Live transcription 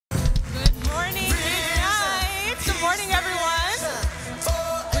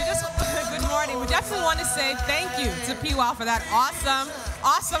want to say thank you to P-Wow for that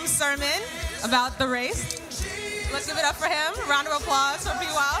awesome sermon about the race. Let's give it up for him. A round of applause for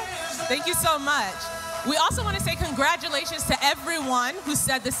P-Wow. Thank you so much. We also want to say congratulations to everyone who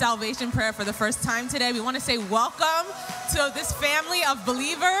said the salvation prayer for the first time today. We want to say welcome to this family of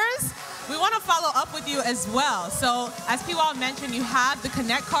believers. We want to follow up with you as well. So as P-Wow mentioned, you have the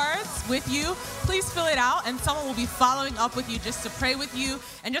Connect cards with you. Please fill it out, and someone will be following up with you just to pray with you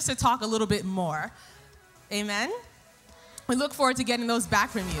and just to talk a little bit more. Amen? We look forward to getting those back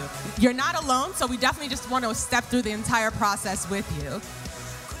from you. You're not alone, so we definitely just want to step through the entire process with you.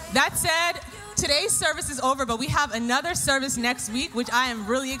 That said, today's service is over, but we have another service next week, which I am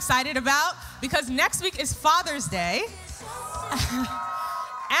really excited about, because next week is Father's Day.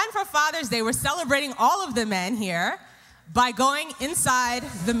 And for Father's Day, we're celebrating all of the men here by going inside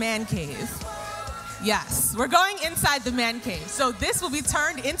the man cave. Yes, we're going inside the man cave. So this will be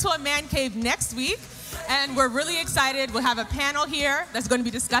turned into a man cave next week, and we're really excited. We'll have a panel here that's going to be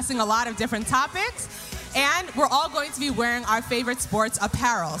discussing a lot of different topics, and we're all going to be wearing our favorite sports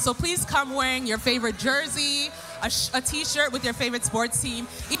apparel. So please come wearing your favorite jersey, a t-shirt with your favorite sports team,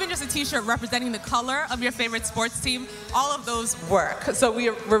 even just a t-shirt representing the color of your favorite sports team. All of those work. So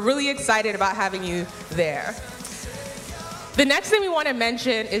we're really excited about having you there. The next thing we want to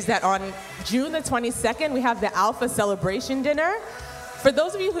mention is that on June the 22nd, we have the Alpha Celebration Dinner. For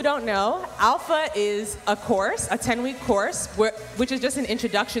those of you who don't know, Alpha is a course, a 10-week course, which is just an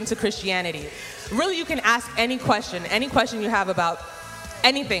introduction to Christianity. Really, you can ask any question you have about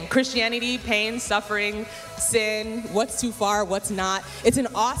anything: Christianity, pain, suffering, sin, what's too far, what's not. It's an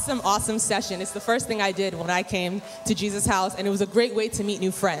awesome session. It's the first thing I did when I came to Jesus House, and it was a great way to meet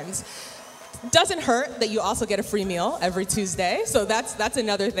new friends. Doesn't hurt that you also get a free meal every Tuesday, so that's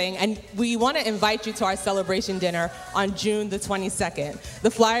another thing. And we want to invite you to our celebration dinner on June the 22nd.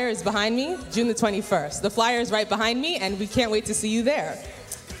 The flyer is behind me, June the 21st. The flyer is right behind me, and we can't wait to see you there.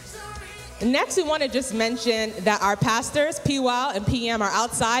 Next, we want to just mention that our pastors, P-Wow and PM, are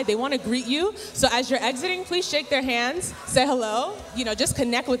outside. They want to greet you. So as you're exiting, please shake their hands, say hello, just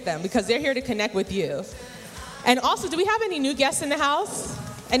connect with them, because they're here to connect with you. And also, do we have any new guests in the house?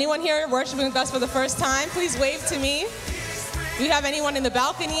 Anyone here worshiping with us for the first time? Please wave to me. Do we have anyone in the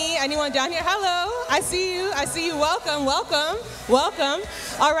balcony? Anyone down here? Hello, I see you. Welcome.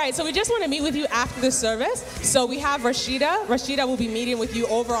 All right, so we just want to meet with you after the service. So we have Rashida. Rashida will be meeting with you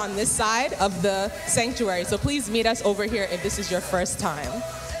over on this side of the sanctuary. So please meet us over here if this is your first time.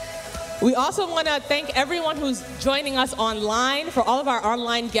 We also want to thank everyone who's joining us online. For all of our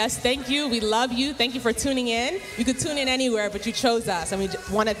online guests, thank you. We love you. Thank you for tuning in. You could tune in anywhere, but you chose us, and we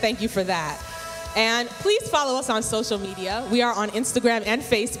want to thank you for that. And please follow us on social media. We are on Instagram and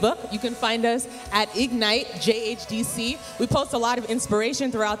Facebook. You can find us at Ignite JHDC. We post a lot of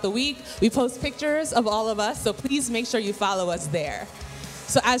inspiration throughout the week. We post pictures of all of us, so please make sure you follow us there.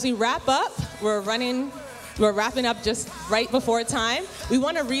 So as we wrap up, we're wrapping up just right before time. We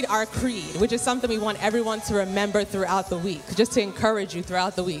want to read our creed, which is something we want everyone to remember throughout the week, just to encourage you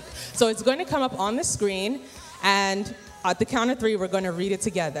throughout the week. So it's going to come up on the screen, and at the count of 3, we're going to read it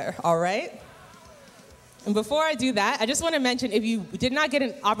together, all right? And before I do that, I just want to mention, if you did not get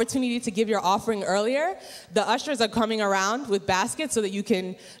an opportunity to give your offering earlier, the ushers are coming around with baskets so that you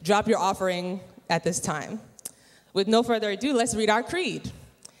can drop your offering at this time. With no further ado, let's read our creed.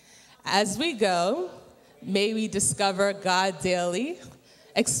 As we go, may we discover God daily,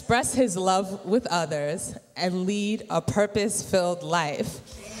 express His love with others, and lead a purpose-filled life.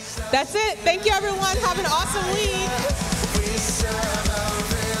 That's it. Thank you, everyone. Have an awesome week.